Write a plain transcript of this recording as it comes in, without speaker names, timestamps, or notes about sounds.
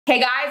Hey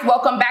guys,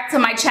 welcome back to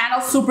my channel.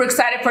 Super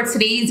excited for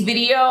today's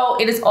video.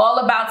 It is all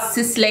about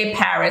Sisley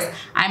Paris.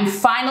 I'm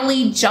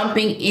finally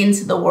jumping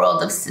into the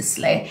world of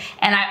Sisley,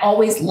 and I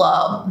always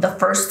love the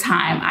first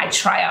time I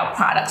try out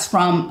products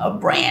from a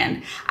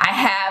brand. I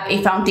have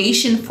a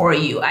foundation for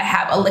you. I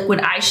have a liquid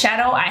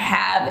eyeshadow. I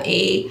have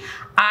a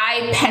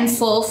eye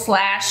pencil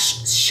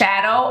slash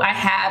shadow. I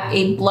have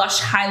a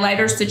blush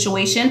highlighter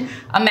situation,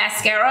 a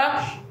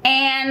mascara,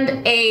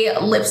 and a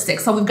lipstick.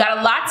 So we've got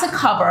a lot to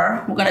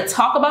cover. We're gonna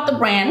talk about the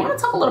brand. We're gonna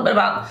talk a little bit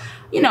about,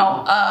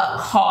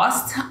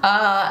 cost.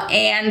 Yeah,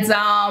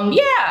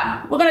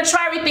 we're gonna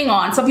try everything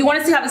on. So if you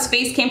wanna see how this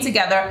face came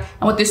together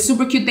and what this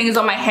super cute thing is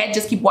on my head,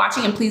 just keep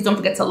watching, and please don't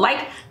forget to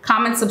like,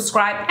 comment,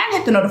 subscribe, and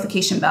hit the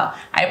notification bell.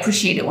 I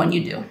appreciate it when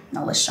you do.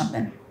 Now let's jump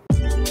in.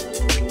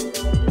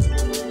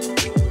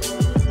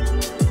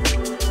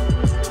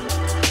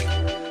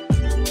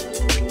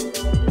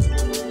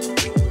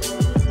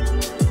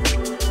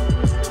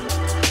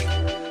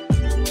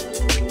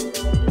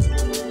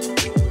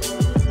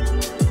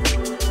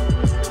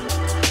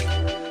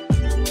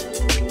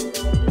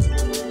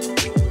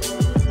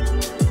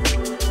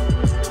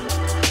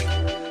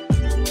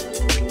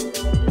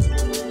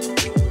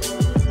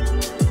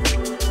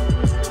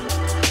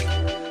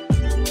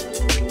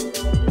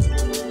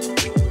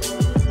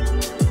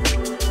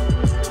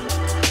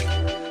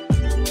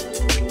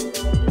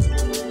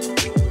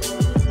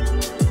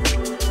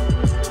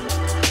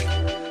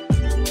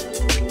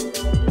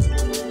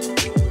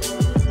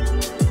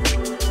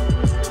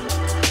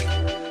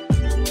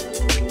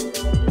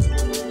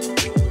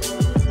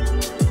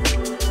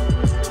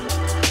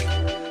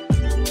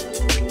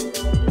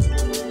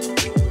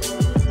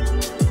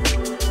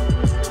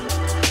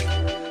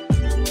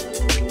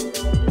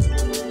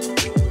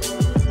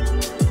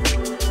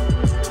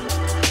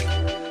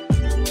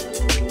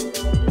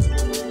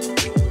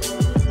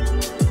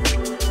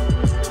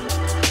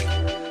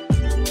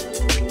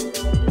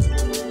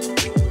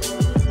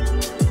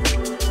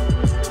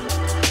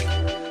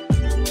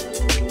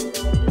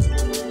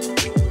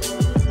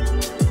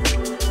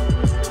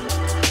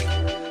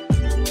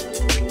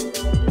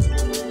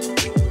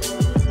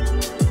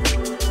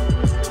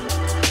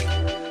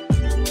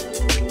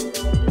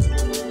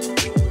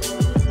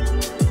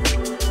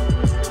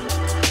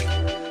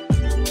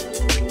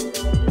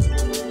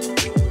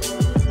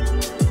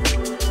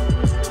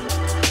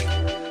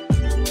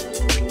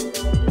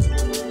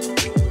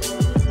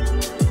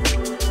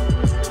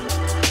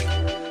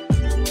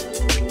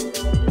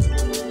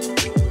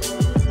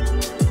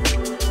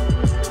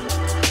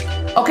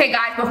 Okay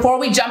guys, before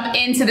we jump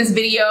into this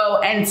video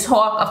and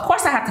talk, of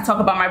course I have to talk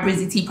about my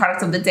Breezy Tee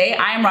products of the day.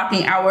 I am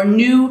rocking our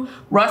new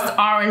rust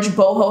orange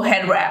boho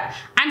head wrap.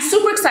 I'm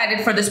super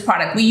excited for this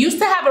product. We used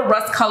to have a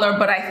rust color,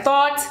 but I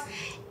thought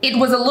it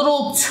was a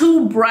little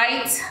too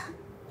bright.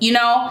 You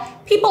know,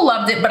 people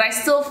loved it, but I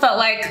still felt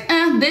like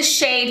this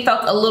shade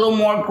felt a little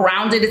more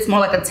grounded. It's more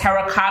like a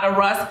terracotta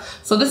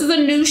rust. So this is a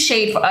new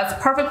shade for us,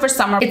 perfect for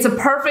summer. It's a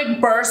perfect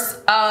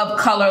burst of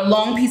color,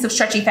 long piece of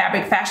stretchy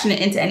fabric, fashion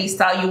it into any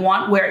style you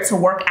want, wear it to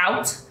work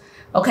out.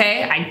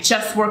 Okay, I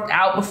just worked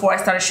out before I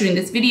started shooting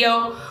this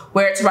video.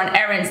 Wear it to run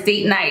errands,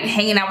 date night,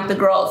 hanging out with the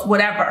girls,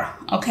 whatever.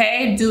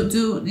 Okay,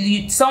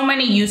 so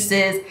many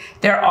uses.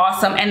 They're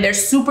awesome and they're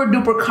super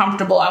duper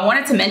comfortable. I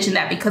wanted to mention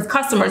that because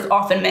customers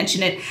often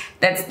mention it,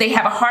 that they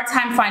have a hard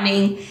time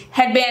finding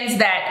headbands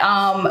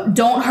that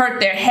don't hurt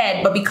their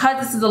head, but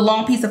because this is a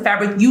long piece of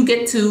fabric, you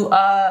get to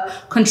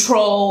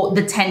control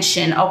the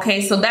tension.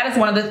 Okay, so that is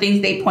one of the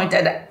things they point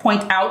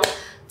out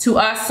to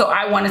us, so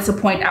I wanted to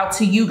point out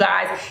to you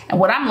guys.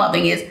 And what I'm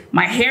loving is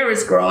my hair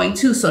is growing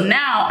too, so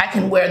now I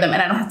can wear them and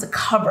I don't have to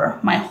cover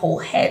my whole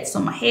head. So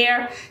my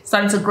hair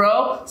starting to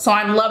grow, so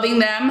I'm loving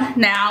them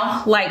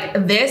now like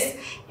this.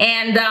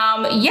 And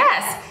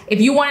yes,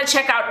 if you want to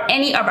check out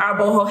any of our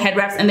boho head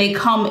wraps, and they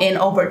come in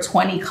over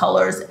 20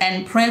 colors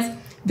and prints,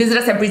 visit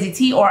us at Breezy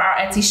Tee or our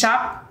Etsy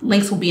shop.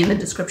 Links will be in the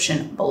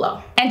description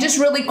below. And just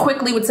really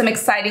quickly with some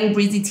exciting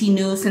Breezy Tee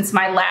news since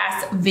my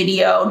last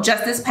video.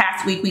 Just this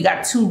past week, we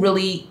got two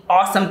really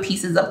awesome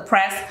pieces of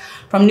press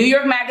from New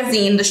York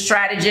Magazine, The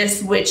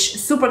Strategist, which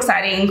super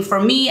exciting for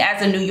me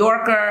as a New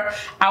Yorker.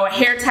 Our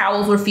hair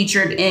towels were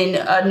featured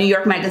in New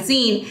York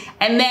Magazine.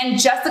 And then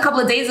just a couple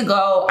of days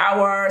ago,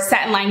 our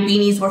satin line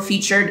beanies were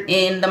featured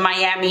in the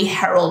Miami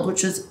Herald,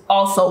 which was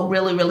also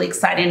really, really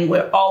exciting.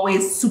 We're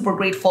always super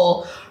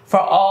grateful for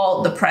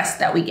all the press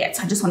that we get.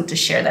 So I just wanted to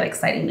share that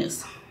exciting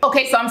news.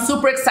 Okay, so I'm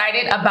super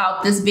excited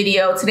about this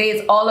video. Today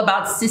is all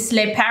about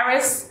Sisley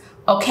Paris.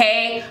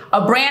 Okay,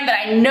 a brand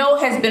that I know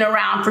has been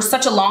around for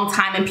such a long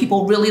time and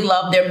people really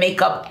love their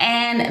makeup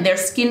and their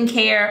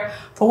skincare.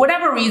 For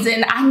whatever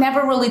reason, I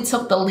never really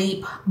took the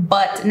leap,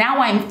 but now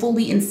I'm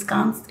fully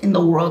ensconced in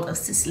the world of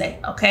Sisley,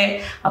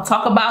 okay? I'll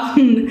talk about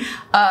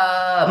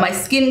my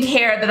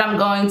skincare that I'm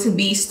going to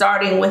be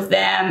starting with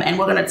them, and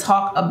we're gonna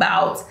talk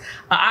about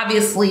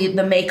obviously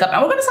the makeup,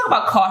 and we're gonna talk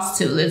about cost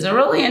too. There's a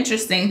really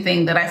interesting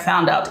thing that I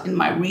found out in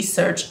my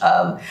research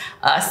of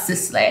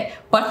Sisley.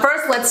 But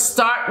first, let's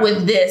start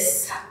with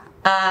this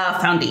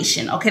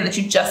foundation, okay, that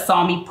you just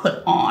saw me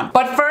put on.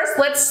 But first,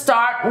 let's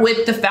start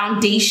with the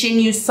foundation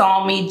you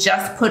saw me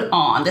just put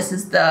on. This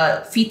is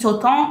the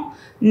Phyto-Teint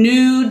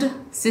Nude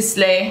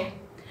Sisley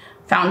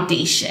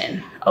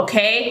foundation,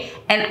 okay?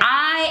 And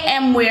I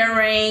am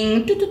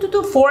wearing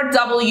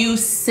 4W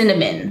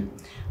Cinnamon,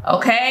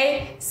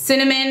 okay?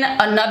 Cinnamon,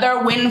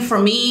 another win for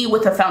me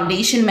with a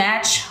foundation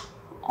match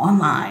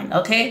online,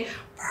 okay?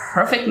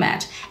 Perfect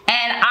match.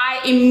 And I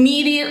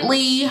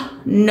immediately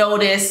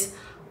notice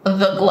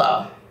the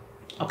glow,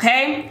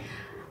 okay?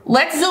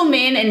 Let's zoom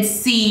in and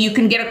see. You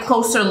can get a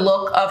closer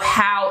look of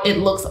how it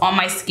looks on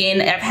my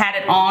skin. I've had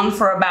it on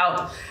for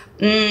about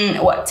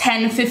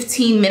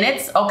 10-15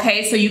 minutes,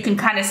 okay? So you can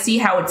kind of see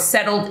how it's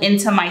settled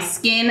into my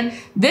skin.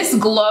 This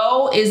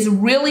glow is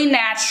really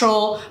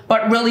natural,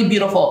 but really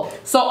beautiful.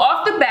 So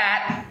off the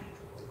bat,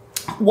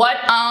 what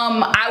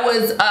I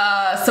was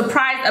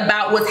surprised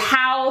about was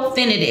how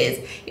thin it is.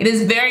 It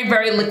is very,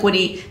 very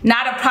liquidy.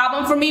 Not a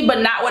problem for me,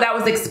 but not what I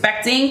was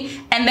expecting.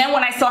 And then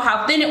when I saw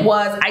how thin it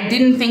was, I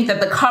didn't think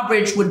that the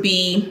coverage would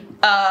be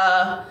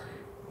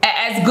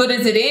as good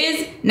as it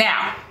is.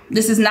 Now,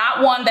 this is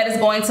not one that is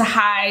going to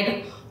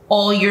hide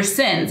all your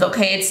sins,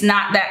 okay? It's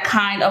not that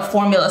kind of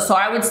formula. So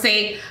I would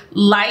say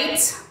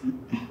light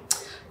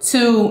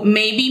to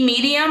maybe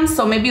medium.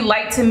 So maybe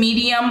light to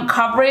medium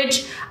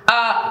coverage.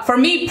 For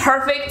me,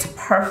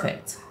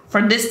 perfect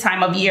for this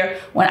time of year.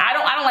 When I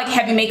don't like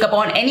heavy makeup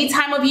on any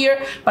time of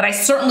year, but I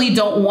certainly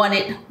don't want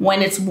it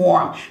when it's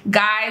warm.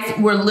 Guys,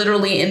 we're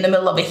literally in the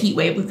middle of a heat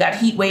wave. We've got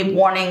heat wave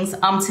warnings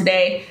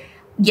today.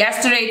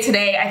 Yesterday,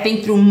 today, I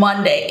think through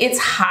Monday, it's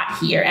hot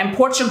here, and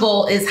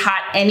Portugal is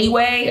hot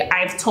anyway.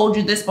 I've told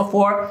you this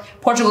before.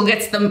 Portugal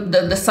gets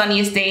the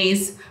sunniest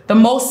days, the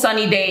most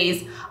sunny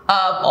days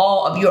of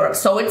all of Europe.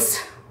 So it's,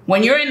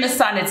 when you're in the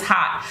sun, it's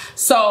hot.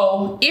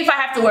 So if I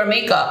have to wear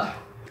makeup,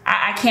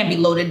 I can't be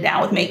loaded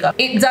down with makeup.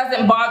 It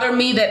doesn't bother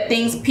me that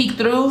things peek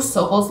through,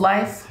 so goes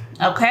life,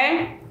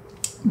 okay?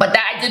 But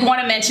that I did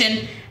want to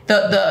mention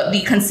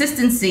the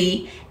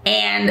consistency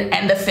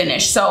and the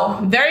finish. So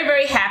very,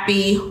 very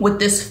happy with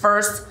this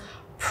first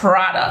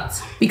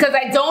product. Because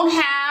I don't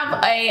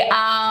have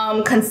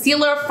a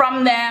concealer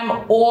from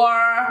them or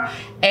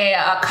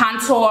a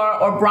contour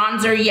or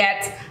bronzer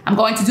yet, I'm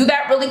going to do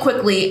that really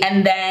quickly,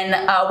 and then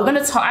we're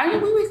gonna talk,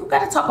 we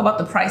gotta talk about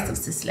the price of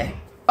Sisley.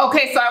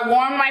 Okay, so I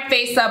warmed my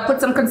face up, put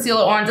some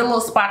concealer on, did a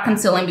little spot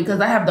concealing because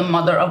I have the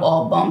mother of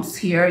all bumps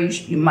here.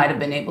 You might have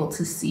been able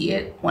to see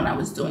it when I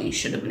was doing, you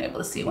should have been able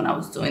to see it when I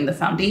was doing the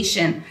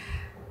foundation.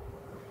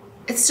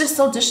 It's just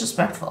so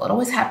disrespectful. It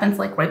always happens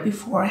like right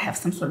before I have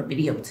some sort of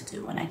video to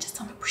do, and I just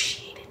don't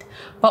appreciate it.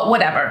 But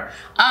whatever.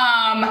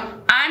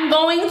 I'm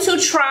going to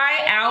try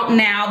out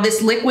now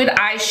this liquid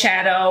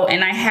eyeshadow,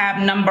 and I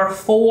have number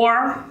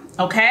 4,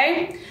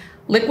 okay?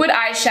 Liquid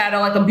eyeshadow,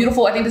 like a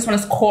beautiful, I think this one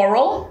is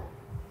coral.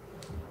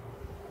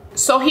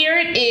 So here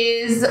it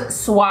is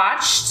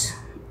swatched,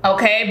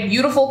 okay?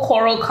 Beautiful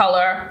coral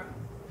color.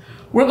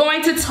 We're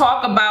going to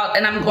talk about,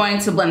 and I'm going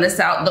to blend this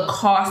out, the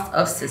cost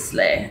of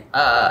Sisley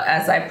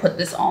as I put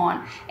this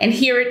on. And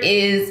here it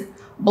is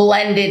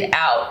blended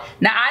out.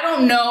 Now, I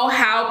don't know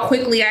how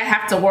quickly I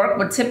have to work,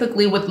 but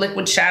typically with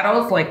liquid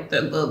shadows, like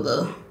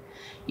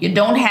you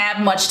don't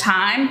have much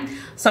time.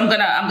 So I'm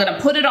gonna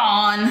put it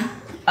on,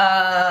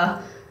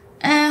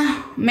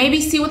 maybe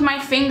see with my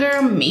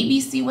finger, maybe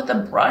see with a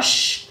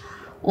brush.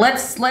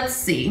 Let's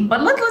see,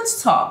 but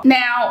let's talk.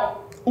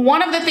 Now,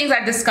 one of the things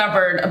I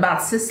discovered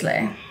about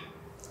Sisley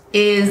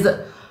is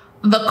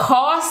the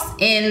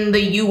cost in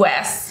the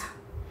US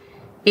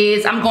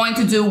is, I'm going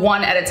to do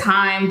one at a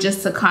time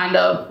just to kind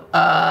of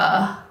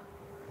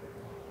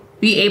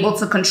be able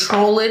to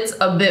control it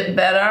a bit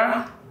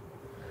better.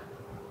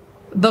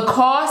 The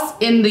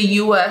cost in the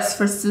US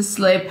for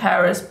Sisley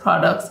Paris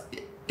products,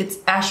 it's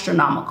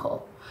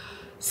astronomical.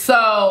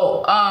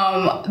 So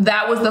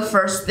that was the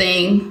first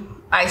thing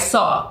I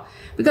saw.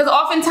 Because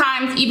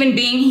oftentimes, even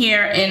being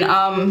here in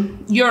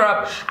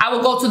Europe, I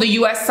will go to the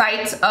US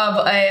site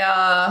of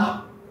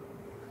a,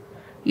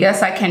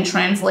 yes, I can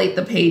translate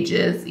the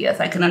pages. Yes,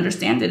 I can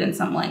understand it in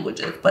some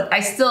languages, but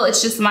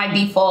it's just my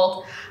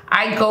default.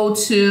 I go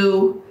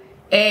to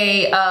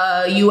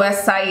a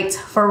US site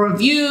for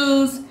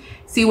reviews,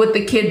 see what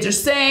the kids are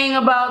saying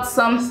about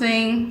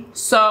something.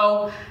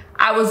 So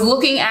I was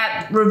looking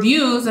at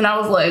reviews and I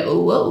was like,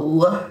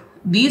 whoa,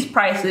 these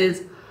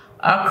prices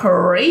are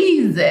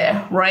crazy,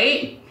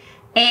 right?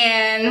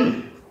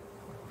 And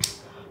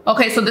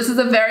okay, so this is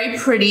a very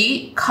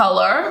pretty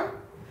color.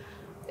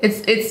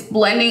 It's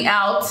blending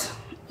out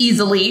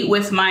easily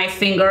with my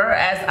finger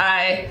as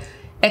I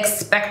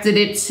expected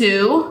it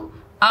to.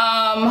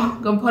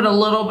 I'm gonna put a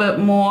little bit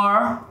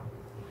more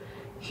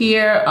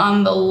here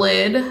on the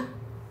lid.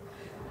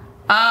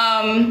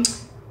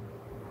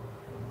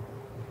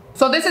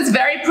 So this is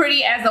very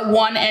pretty as a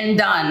one and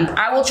done.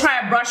 I will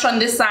try a brush on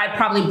this side,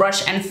 probably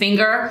brush and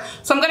finger.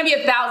 So I'm gonna be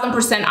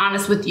 1000%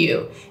 honest with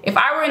you. If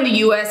I were in the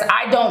US,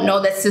 I don't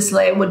know that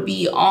Sisley would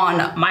be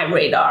on my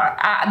radar.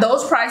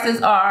 Those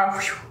prices are,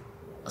 whew.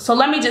 So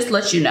let me just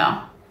let you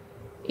know.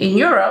 In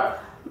Europe,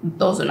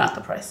 those are not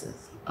the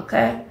prices,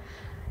 okay?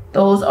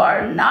 Those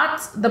are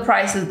not the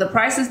prices. The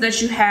prices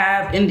that you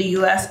have in the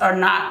US are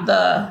not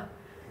the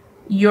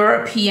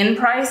European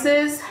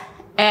prices,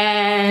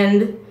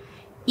 and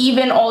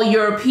even all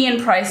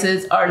European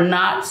prices are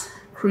not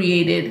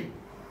created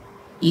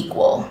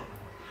equal.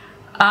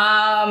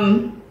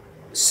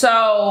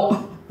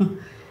 So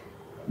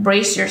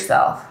brace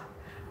yourself.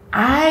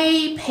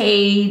 I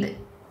paid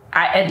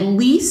at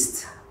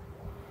least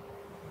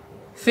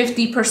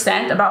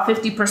 50%, about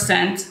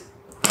 50%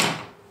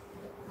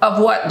 of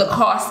what the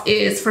cost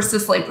is for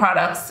Sisley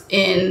products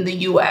in the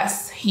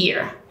US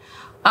here.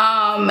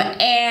 And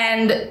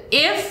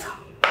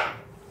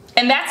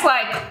that's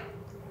like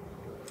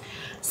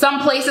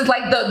some places,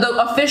 like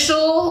the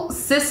official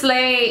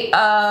Sisley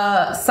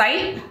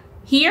site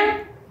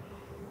here,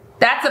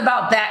 that's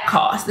about that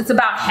cost. It's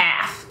about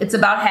half. It's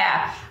about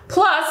half.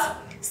 Plus,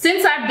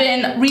 since I've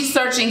been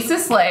researching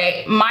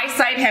Sisley, my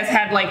site has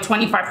had like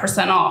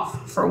 25%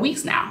 off for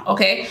weeks now,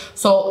 okay?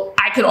 So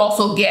I could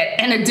also get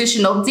an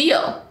additional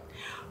deal.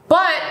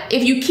 But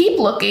if you keep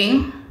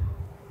looking,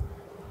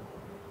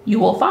 you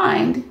will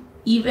find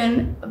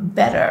even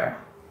better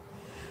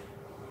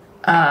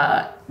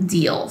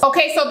deals.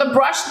 Okay, so the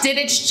brush did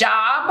its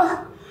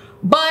job,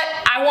 but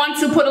I want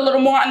to put a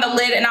little more on the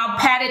lid, and I'll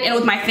pat it in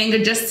with my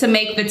finger just to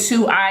make the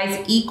two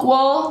eyes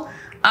equal.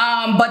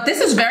 But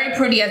this is very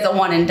pretty as a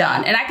one and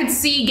done. And I could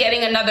see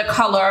getting another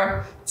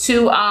color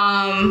to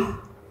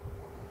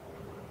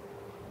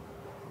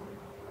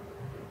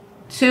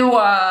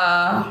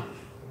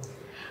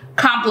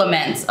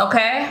complement,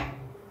 okay?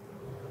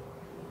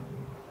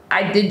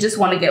 I did just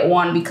want to get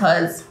one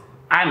because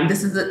I'm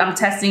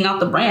testing out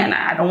the brand.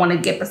 I don't want to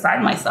get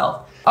beside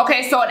myself.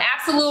 Okay, so an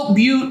absolute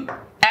beaut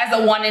as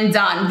a one and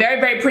done. Very,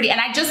 very pretty. And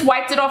I just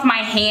wiped it off my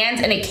hands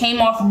and it came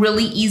off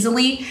really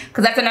easily,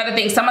 because that's another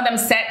thing. Some of them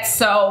set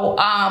so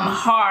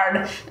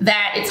hard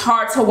that it's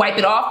hard to wipe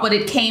it off, but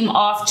it came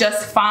off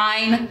just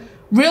fine.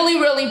 Really,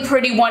 really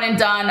pretty one and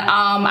done.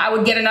 I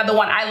would get another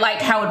one. I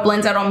like how it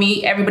blends out on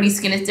me. Everybody's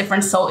skin is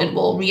different, so it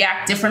will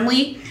react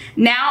differently.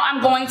 Now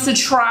I'm going to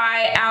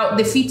try out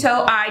the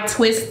Phyto-Eye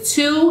Twist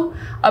 2,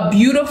 a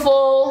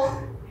beautiful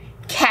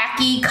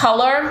khaki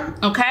color,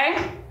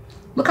 okay?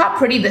 Look how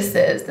pretty this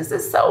is. This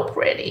is so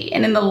pretty.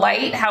 And in the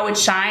light, how it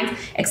shines.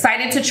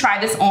 Excited to try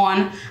this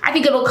on. I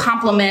think it'll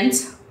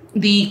complement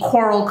the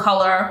coral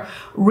color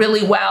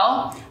really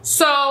well.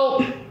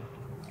 So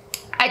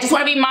I just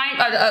want to be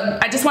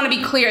I just want to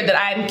be clear that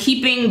I'm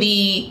keeping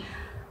the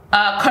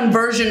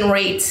conversion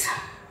rate.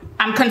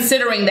 I'm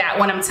considering that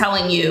when I'm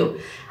telling you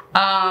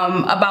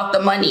about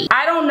the money.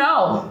 I don't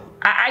know.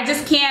 I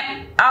just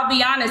can't, I'll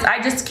be honest,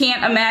 I just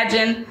can't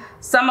imagine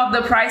some of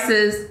the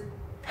prices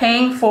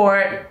paying for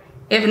it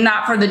if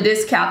not for the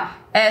discount,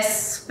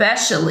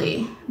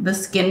 especially the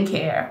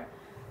skincare.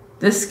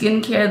 The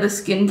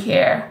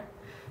skincare.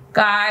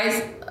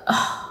 Guys,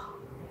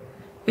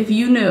 if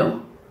you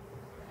knew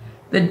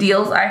the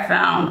deals I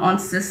found on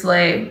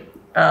Sisley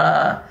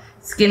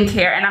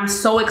skincare, and I'm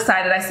so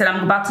excited. I said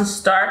I'm about to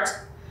start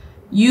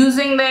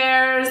using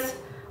theirs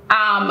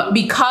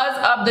because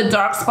of the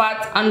dark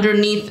spots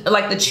underneath,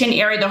 like the chin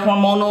area, the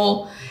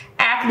hormonal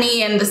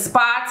acne and the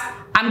spots.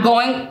 I'm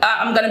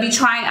gonna be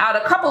trying out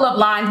a couple of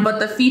lines, but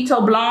the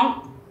Phyto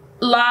Blanc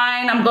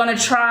line, I'm gonna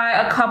try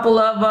a couple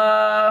of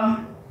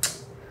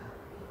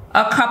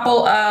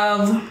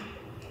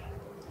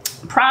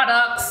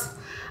products.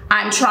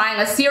 I'm trying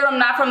a serum,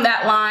 not from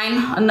that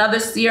line, another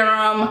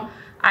serum.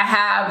 I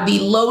have the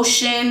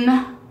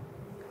lotion.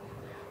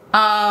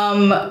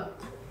 I'm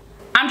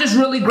just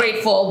really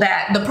grateful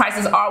that the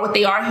prices are what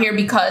they are here,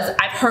 because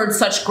I've heard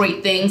such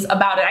great things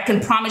about it. I can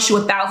promise you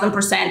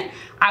 1000%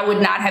 I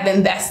would not have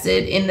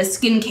invested in the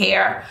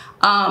skincare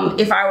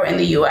if I were in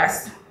the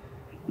US,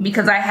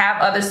 because I have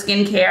other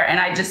skincare and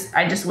I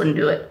just wouldn't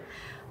do it.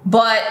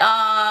 But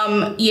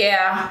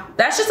yeah,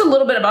 that's just a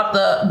little bit about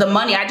the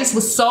money. I just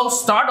was so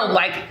startled,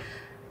 like,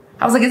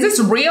 I was like, is this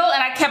real?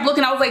 And I kept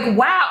looking, I was like,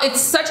 wow, it's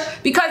such,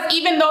 because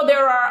even though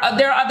there are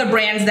other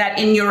brands that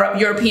in Europe,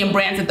 European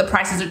brands, that the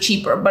prices are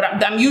cheaper, but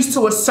I'm used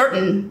to a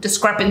certain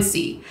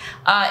discrepancy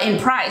in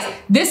price.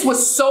 This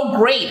was so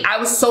great. I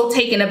was so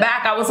taken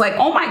aback. I was like,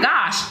 oh my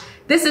gosh,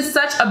 this is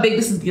such a big,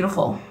 this is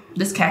beautiful.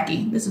 This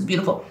khaki, this is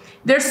beautiful.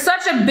 There's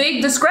such a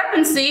big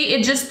discrepancy,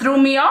 it just threw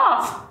me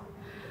off.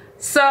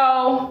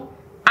 So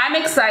I'm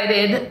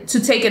excited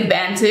to take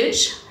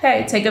advantage.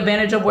 Hey, take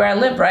advantage of where I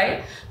live,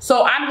 right?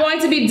 So I'm going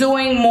to be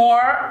doing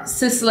more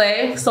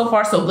Sisley. So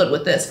far, so good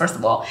with this, first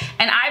of all.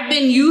 And I've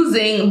been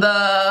using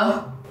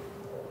I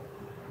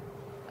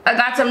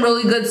got some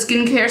really good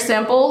skincare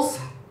samples,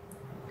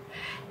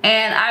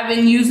 and I've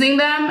been using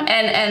them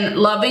and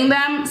loving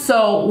them.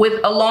 So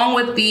along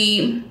with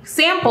the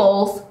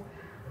samples,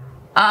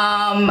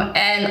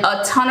 and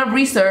a ton of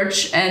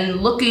research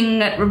and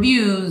looking at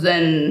reviews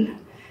and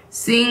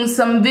seeing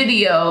some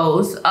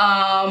videos,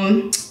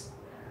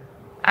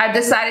 I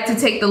decided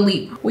to take the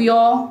leap. We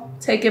all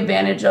take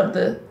advantage of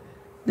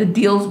the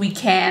deals we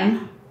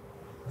can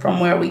from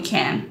where we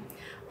can.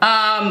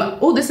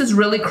 Oh, this is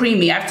really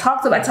creamy. I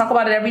talk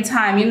about it every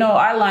time. You know,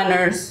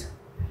 eyeliners,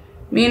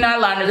 Me and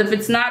eyeliners, if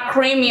it's not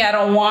creamy, I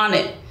don't want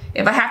it.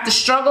 If I have to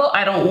struggle,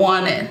 I don't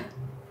want it.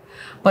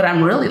 But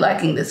I'm really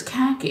liking this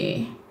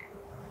khaki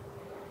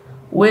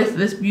with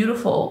this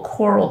beautiful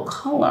coral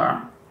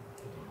color.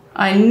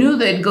 I knew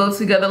they'd go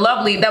together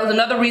lovely. That was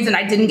another reason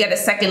I didn't get a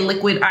second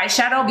liquid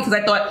eyeshadow, because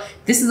I thought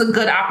this is a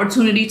good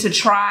opportunity to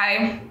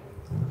try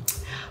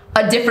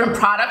a different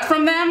product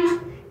from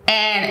them.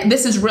 And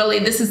this is really,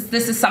 this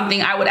is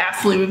something I would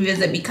absolutely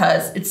revisit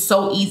because it's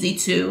so easy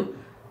to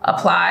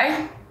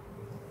apply.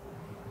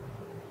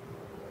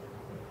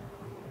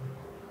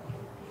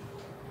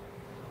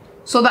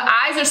 So the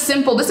eyes are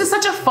simple. This is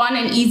such a fun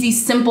and easy,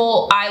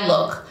 simple eye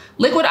look.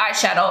 Liquid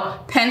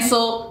eyeshadow,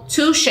 pencil,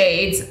 2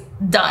 shades,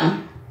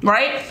 done,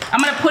 right? I'm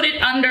gonna put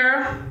it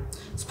under,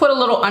 let's put a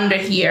little under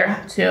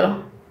here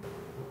too.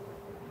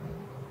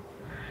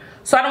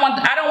 So I don't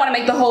want to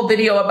make the whole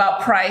video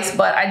about price,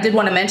 but I did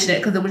want to mention it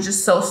because it was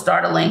just so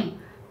startling,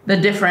 the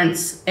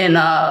difference in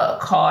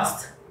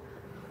cost.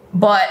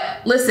 But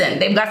listen,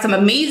 they've got some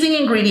amazing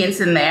ingredients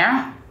in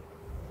there.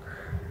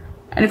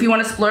 And if you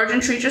want to splurge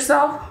and treat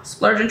yourself,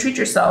 splurge and treat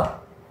yourself.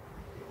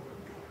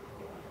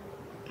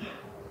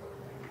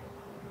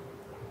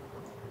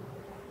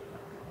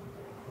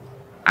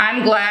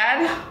 I'm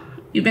glad,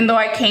 even though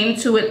I came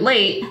to it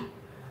late,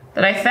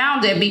 that I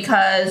found it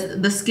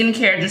because the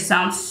skincare just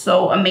sounds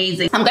so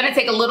amazing. I'm gonna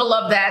take a little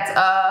of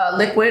that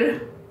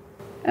liquid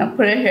and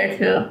put it here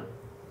too,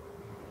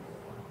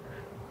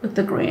 with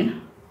the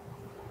green.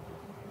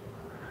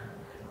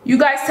 You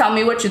guys tell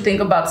me what you think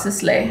about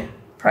Sisley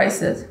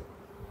prices.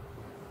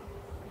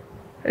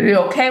 Are you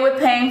okay with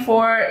paying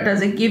for it?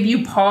 Does it give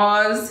you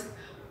pause?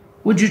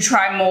 Would you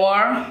try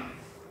more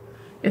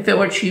if it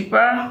were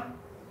cheaper?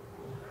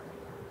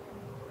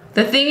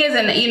 The thing is,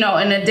 in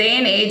a day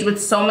and age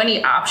with so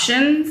many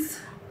options,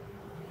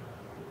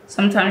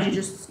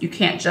 sometimes you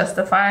can't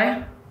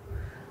justify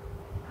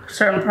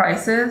certain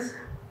prices.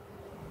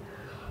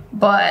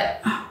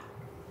 But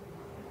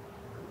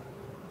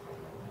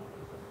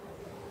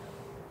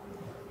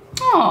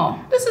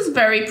oh, this is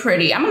very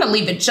pretty. I'm gonna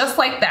leave it just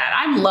like that.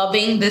 I'm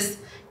loving this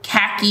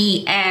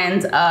khaki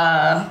and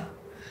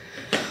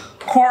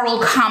coral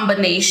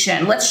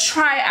combination. Let's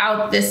try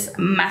out this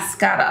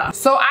mascara.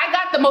 So I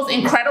got the most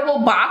incredible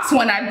box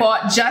when I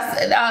bought just,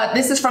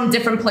 this is from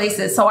different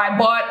places. So I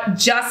bought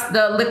just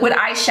the liquid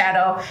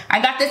eyeshadow.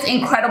 I got this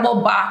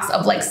incredible box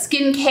of like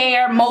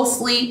skincare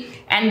mostly.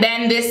 And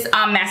then this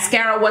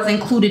mascara was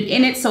included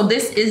in it. So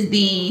this is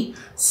the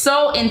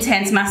So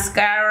Intense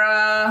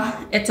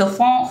Mascara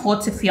Étouffant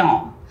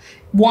Fortifiant.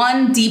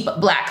 1 deep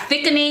black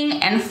thickening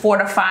and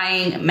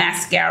fortifying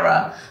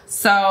mascara.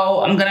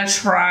 So I'm gonna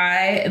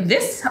try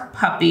this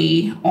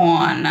puppy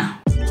on.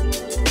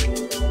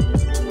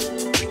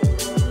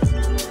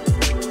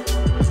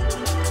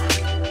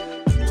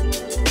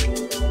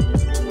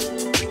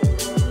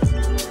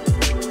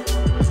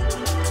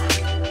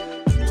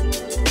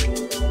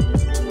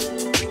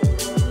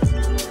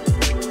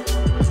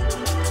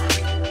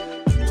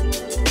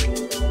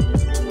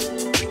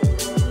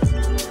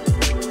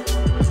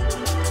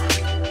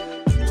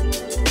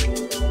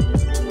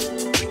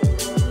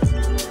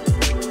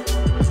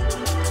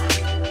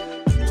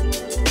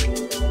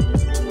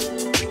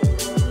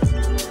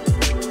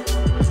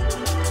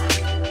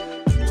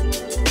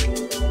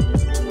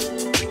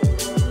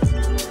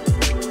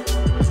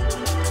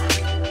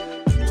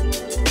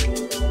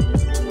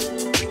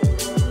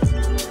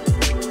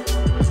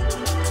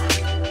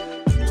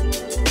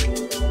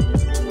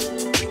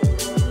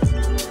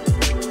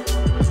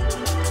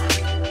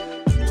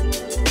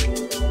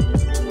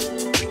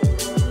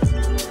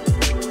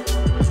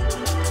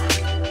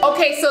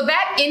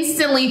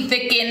 Instantly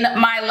thickened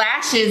my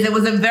lashes.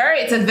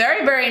 It's a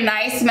very, very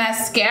nice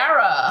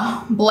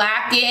mascara.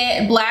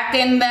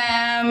 Blacken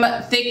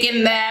them,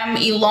 thicken them,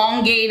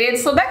 elongated.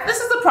 So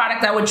this is a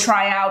product I would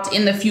try out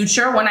in the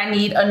future when I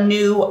need a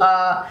new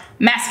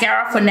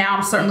mascara. For now,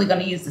 I'm certainly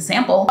gonna use the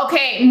sample.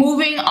 Okay,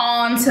 moving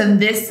on to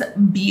this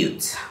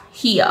beaut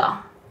here.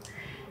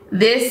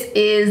 This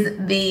is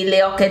the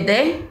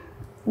Liquide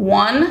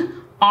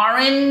 1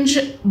 Orange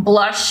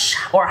Blush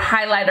or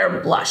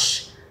Highlighter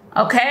Blush,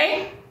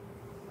 okay?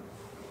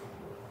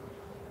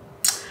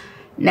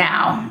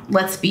 Now,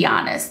 let's be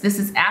honest. This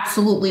is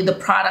absolutely the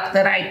product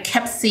that I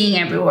kept seeing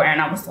everywhere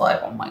and I was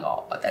like, oh my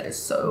God, that is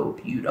so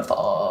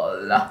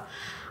beautiful.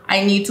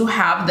 I need to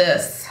have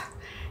this.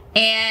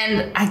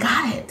 And I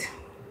got it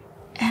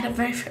at a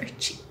very, very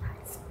cheap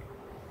price.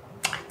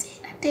 I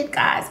did,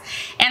 guys.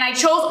 And I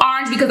chose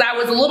orange because I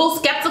was a little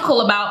skeptical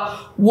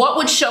about what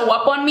would show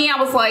up on me.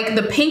 I was like,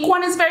 the pink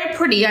one is very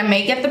pretty. I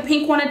may get the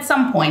pink one at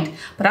some point,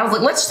 but I was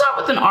like, let's start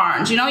with an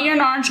orange. You know, you're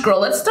an orange girl.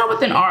 Let's start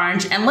with an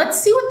orange and let's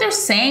see what they're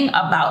saying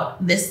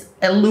about this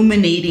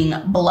illuminating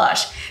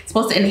blush. It's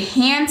supposed to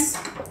enhance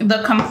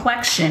the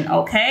complexion,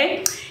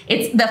 okay?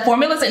 The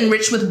formula is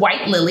enriched with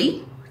white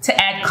lily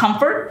to add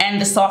comfort and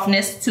the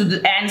softness to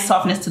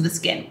the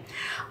skin.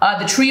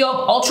 The trio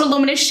of ultra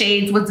luminous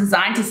shades was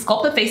designed to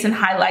sculpt the face and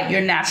highlight your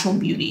natural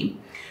beauty.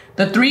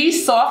 The 3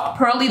 soft,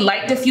 pearly,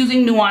 light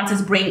diffusing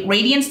nuances bring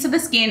radiance to the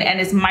skin, and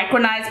its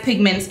micronized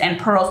pigments and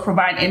pearls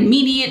provide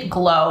immediate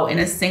glow in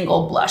a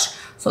single blush.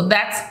 So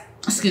that's,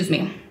 excuse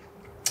me,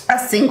 a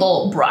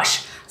single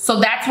brush. So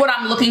that's what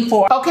I'm looking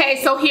for.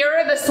 Okay, so here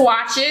are the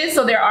swatches.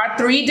 So there are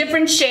 3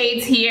 different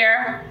shades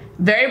here.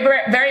 Very,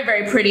 very,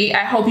 very pretty.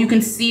 I hope you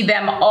can see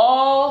them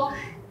all.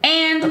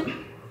 And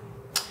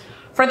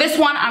for this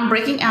one, I'm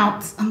breaking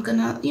out. I'm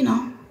gonna, you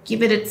know,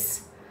 give it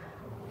its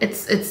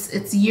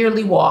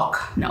yearly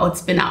walk. No,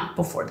 it's been out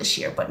before this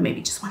year, but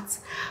maybe just once.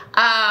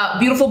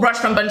 Beautiful brush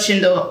from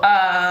Banchindo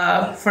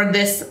for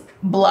this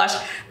blush.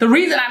 The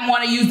reason I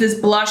want to use this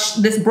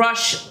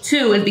brush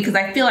too is because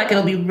I feel like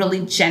it'll be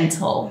really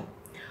gentle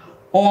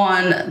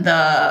on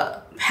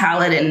the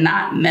palette and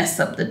not mess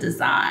up the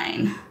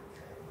design.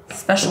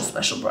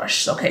 Special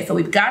brush. Okay, so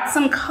we've got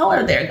some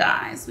color there,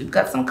 guys. We've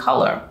got some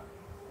color.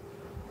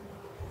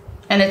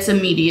 And it's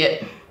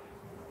immediate.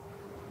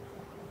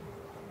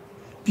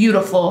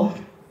 Beautiful.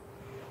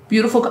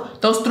 Beautiful.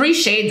 Those 3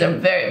 shades are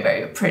very,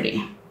 very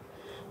pretty.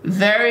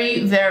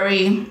 Very,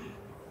 very,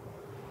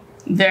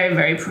 very,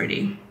 very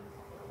pretty.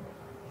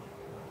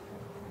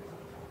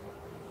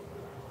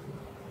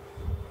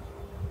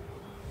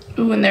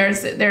 Ooh, and there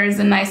is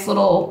a nice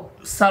little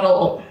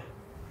subtle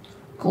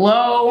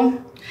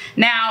glow.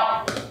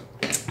 Now,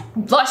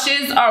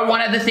 blushes are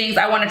one of the things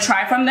I want to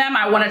try from them.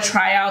 I want to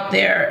try out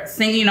their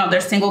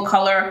single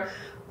color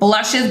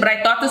blushes, but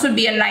I thought this would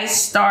be a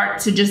nice start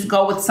to just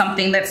go with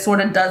something that sort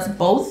of does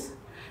both,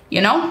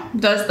 you know,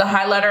 does the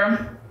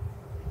highlighter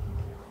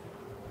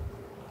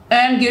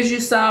and gives you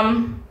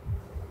some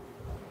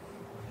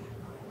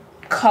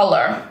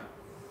color.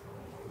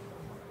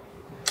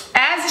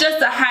 As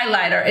just a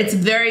highlighter, it's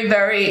very,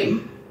 very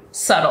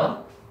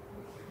subtle.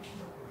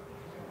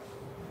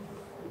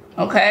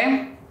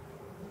 Okay?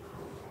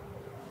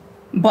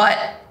 But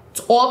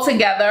all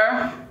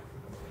together,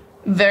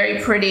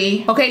 very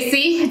pretty. Okay,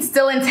 see, it's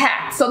still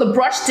intact. So the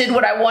brush did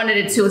what I wanted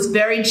it to. It's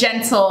very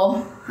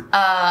gentle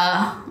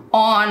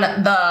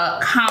on the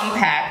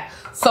compact.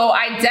 So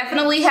I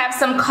definitely have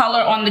some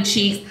color on the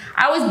cheeks.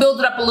 I always build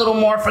it up a little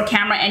more for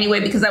camera anyway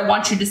because I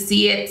want you to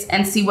see it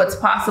and see what's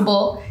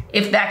possible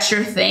if that's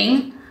your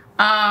thing.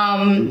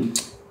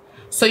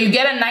 So you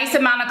get a nice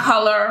amount of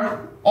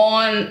color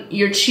on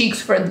your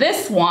cheeks for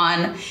this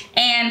one,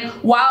 and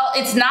while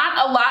it's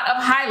not a lot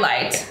of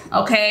highlight,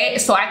 okay,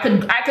 so I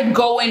could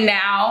go in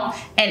now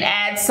and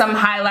add some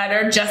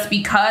highlighter just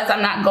because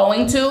I'm not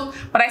going to,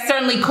 but I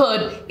certainly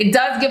could. It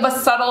does give a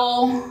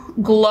subtle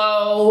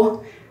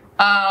glow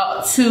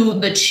to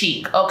the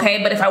cheek,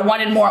 okay, but if I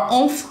wanted more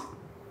oomph,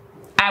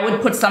 I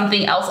would put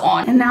something else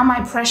on. And now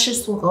my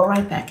precious will go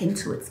right back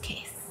into its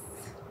case,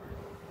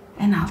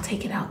 and I'll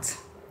take it out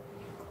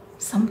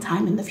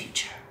sometime in the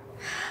future.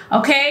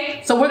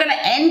 Okay, so we're gonna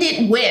end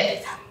it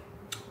with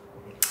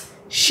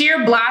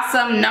Sheer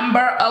Blossom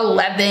number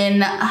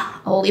 11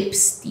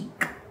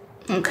 lipstick.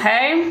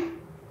 Okay,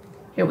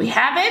 here we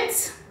have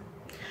it.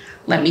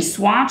 Let me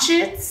swatch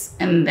it,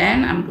 and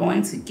then I'm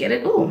going to get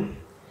it. Ooh,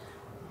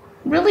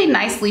 really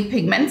nicely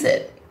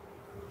pigmented.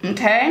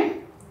 Okay,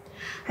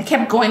 I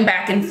kept going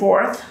back and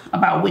forth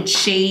about which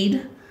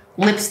shade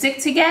lipstick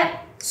to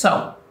get,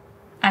 so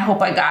I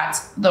hope I got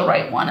the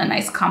right one, a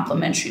nice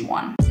complimentary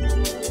one.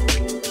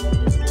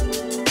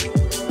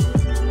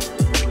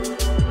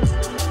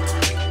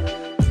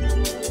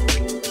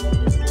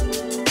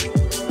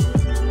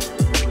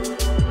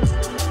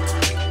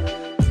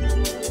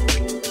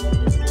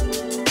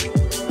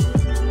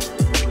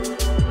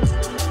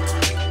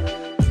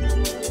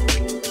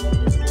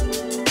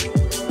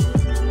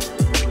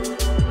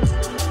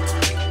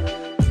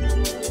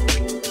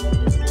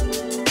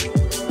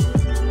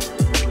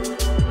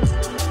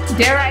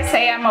 Dare I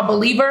say I'm a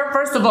believer?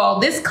 First of all,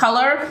 this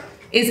color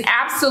is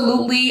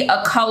absolutely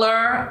a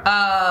color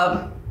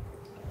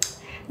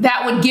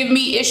that would give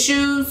me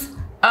issues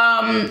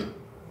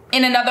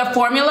in another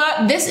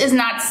formula. This is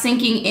not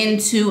sinking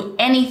into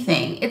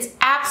anything. It's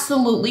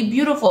absolutely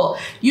beautiful.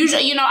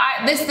 Usually, you know,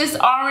 this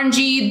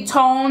orangey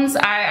tones,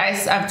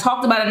 I've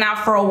talked about it now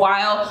for a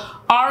while.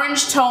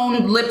 Orange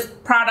toned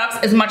lip products,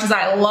 as much as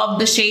I love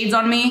the shades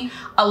on me,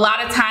 a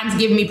lot of times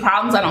give me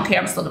problems. I don't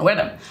care, I'm still gonna wear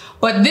them.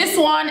 But this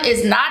one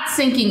is not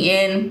sinking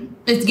in.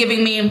 It's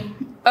giving me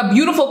a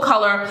beautiful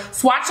color.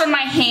 Swatched on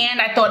my hand,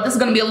 I thought this is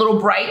gonna be a little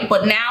bright,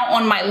 but now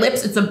on my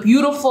lips, it's a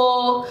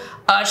beautiful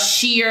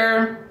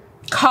sheer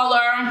color.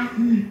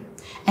 And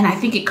I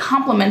think it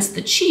complements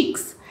the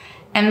cheeks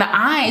and the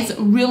eyes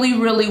really,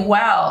 really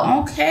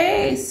well.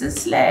 Okay,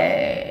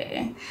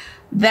 Sisley.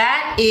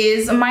 That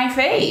is my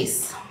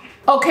face.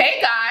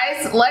 Okay,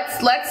 guys,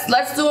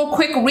 let's do a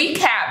quick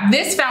recap.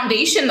 This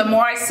foundation, the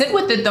more I sit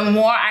with it, the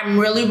more I'm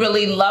really,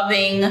 really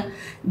loving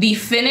the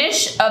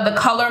finish. The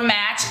color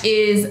match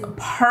is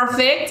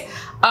perfect.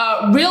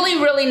 Really,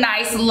 really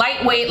nice,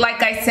 lightweight,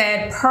 like I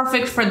said,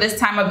 perfect for this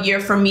time of year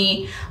for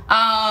me.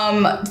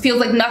 Feels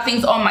like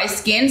nothing's on my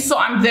skin, so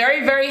I'm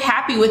very, very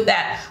happy with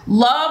that.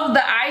 Love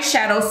the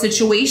eyeshadow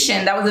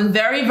situation. That was a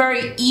very,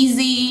 very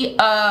easy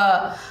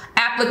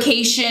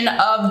application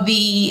of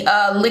the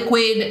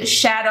liquid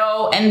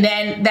shadow and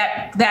then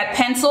that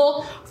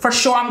pencil, for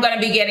sure I'm gonna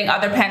be getting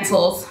other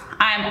pencils.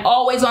 I'm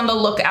always on the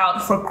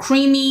lookout for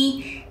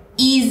creamy,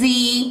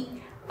 easy,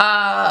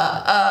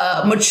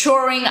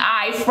 maturing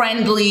eye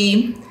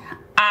friendly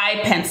eye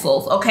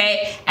pencils,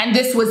 okay? And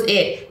this was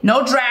it.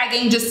 No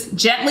dragging, just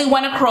gently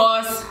went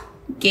across,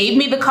 gave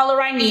me the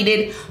color I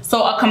needed.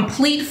 So a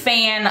complete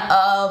fan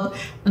of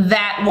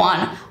that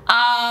one.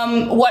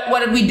 What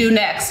did we do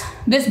next?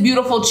 This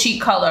beautiful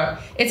cheek color.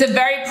 It's a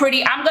very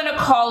pretty, I'm gonna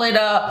call it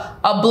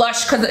a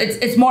blush because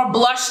it's more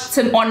blush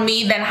on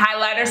me than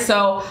highlighter.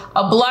 So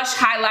a blush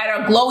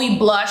highlighter, glowy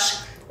blush.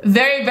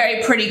 Very,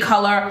 very pretty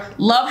color.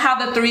 Love how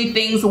the three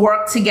things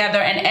work together,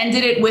 and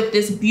ended it with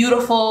this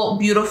beautiful,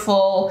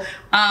 beautiful,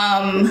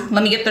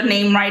 let me get the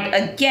name right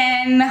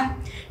again.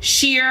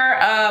 Sheer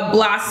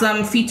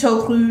Blossom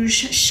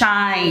Phyto-Rouge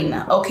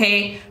Shine,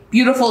 okay?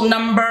 Beautiful,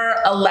 number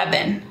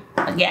 11.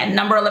 Again,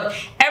 number 11.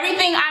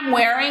 Everything I'm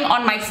wearing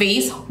on my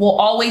face will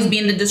always be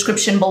in the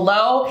description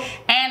below.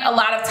 And a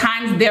lot of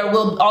times there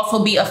will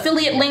also be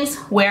affiliate links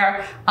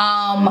where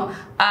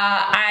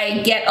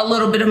I get a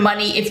little bit of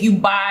money if you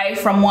buy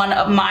from one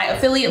of my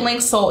affiliate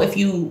links. So if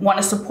you want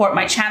to support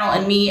my channel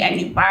and me and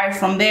you buy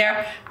from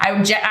there,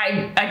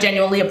 I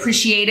genuinely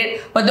appreciate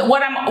it. But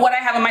what I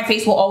have on my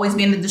face will always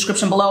be in the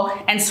description below,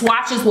 and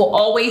swatches will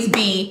always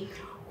be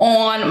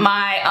on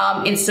my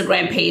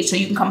Instagram page. So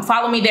you can come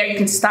follow me there. You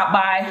can stop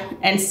by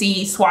and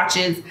see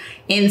swatches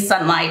in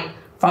sunlight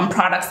from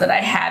products that I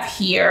have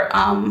here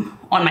on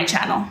my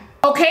channel.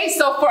 Okay,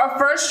 so for a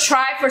first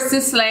try for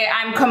Sisley,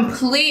 I'm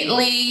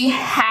completely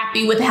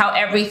happy with how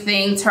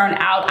everything turned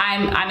out.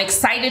 I'm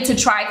excited to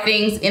try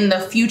things in the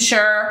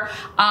future.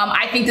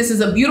 I think this is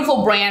a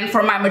beautiful brand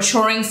for my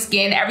maturing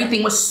skin.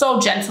 Everything was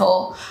so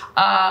gentle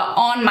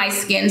on my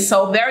skin,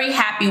 so very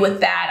happy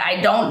with that.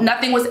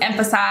 Nothing was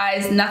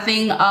emphasized,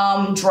 nothing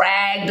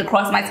dragged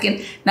across my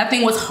skin,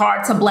 nothing was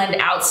hard to blend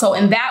out. So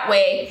in that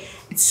way,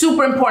 it's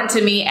super important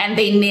to me, and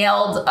they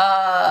nailed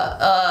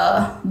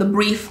the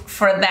brief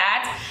for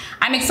that.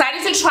 I'm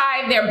excited to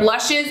try their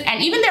blushes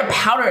and even their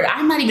powder.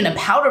 I'm not even a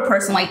powder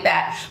person like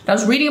that, but I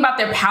was reading about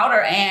their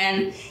powder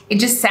and it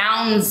just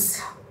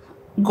sounds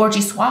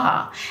gorgeous. And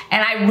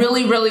I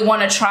really, really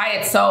want to try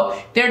it.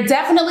 So there are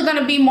definitely going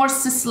to be more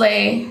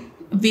Sisley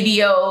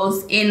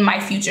videos in my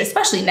future,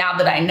 especially now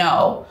that I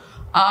know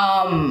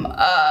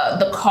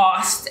the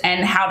cost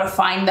and how to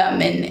find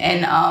them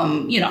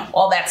and you know,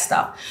 all that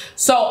stuff.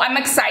 So I'm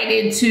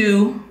excited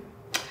to,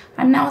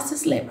 I'm now a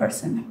Sisley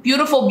person.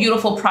 Beautiful,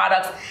 beautiful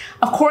products.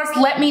 Of course,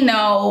 let me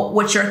know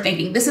what you're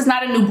thinking. This is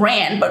not a new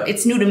brand, but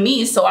it's new to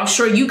me, so I'm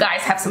sure you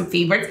guys have some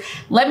favorites.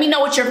 Let me know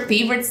what your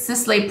favorite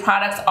Sisley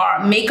products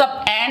are,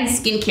 makeup and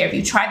skincare. If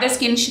you try their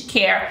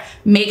skincare,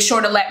 make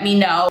sure to let me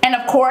know. And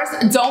of course,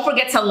 don't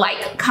forget to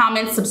like,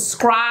 comment,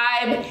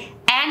 subscribe,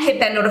 and hit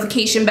that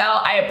notification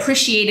bell. I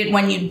appreciate it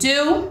when you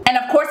do. And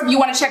of course, if you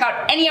want to check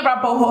out any of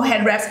our boho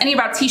head wraps, any of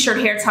our t-shirt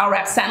hair towel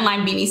wraps, satin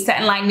line beanies,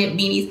 satin line knit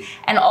beanies,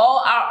 and all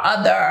our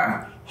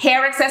other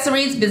hair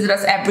accessories, visit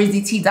us at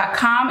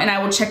breezytee.com, and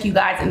I will check you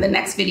guys in the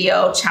next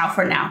video. Ciao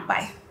for now.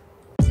 Bye.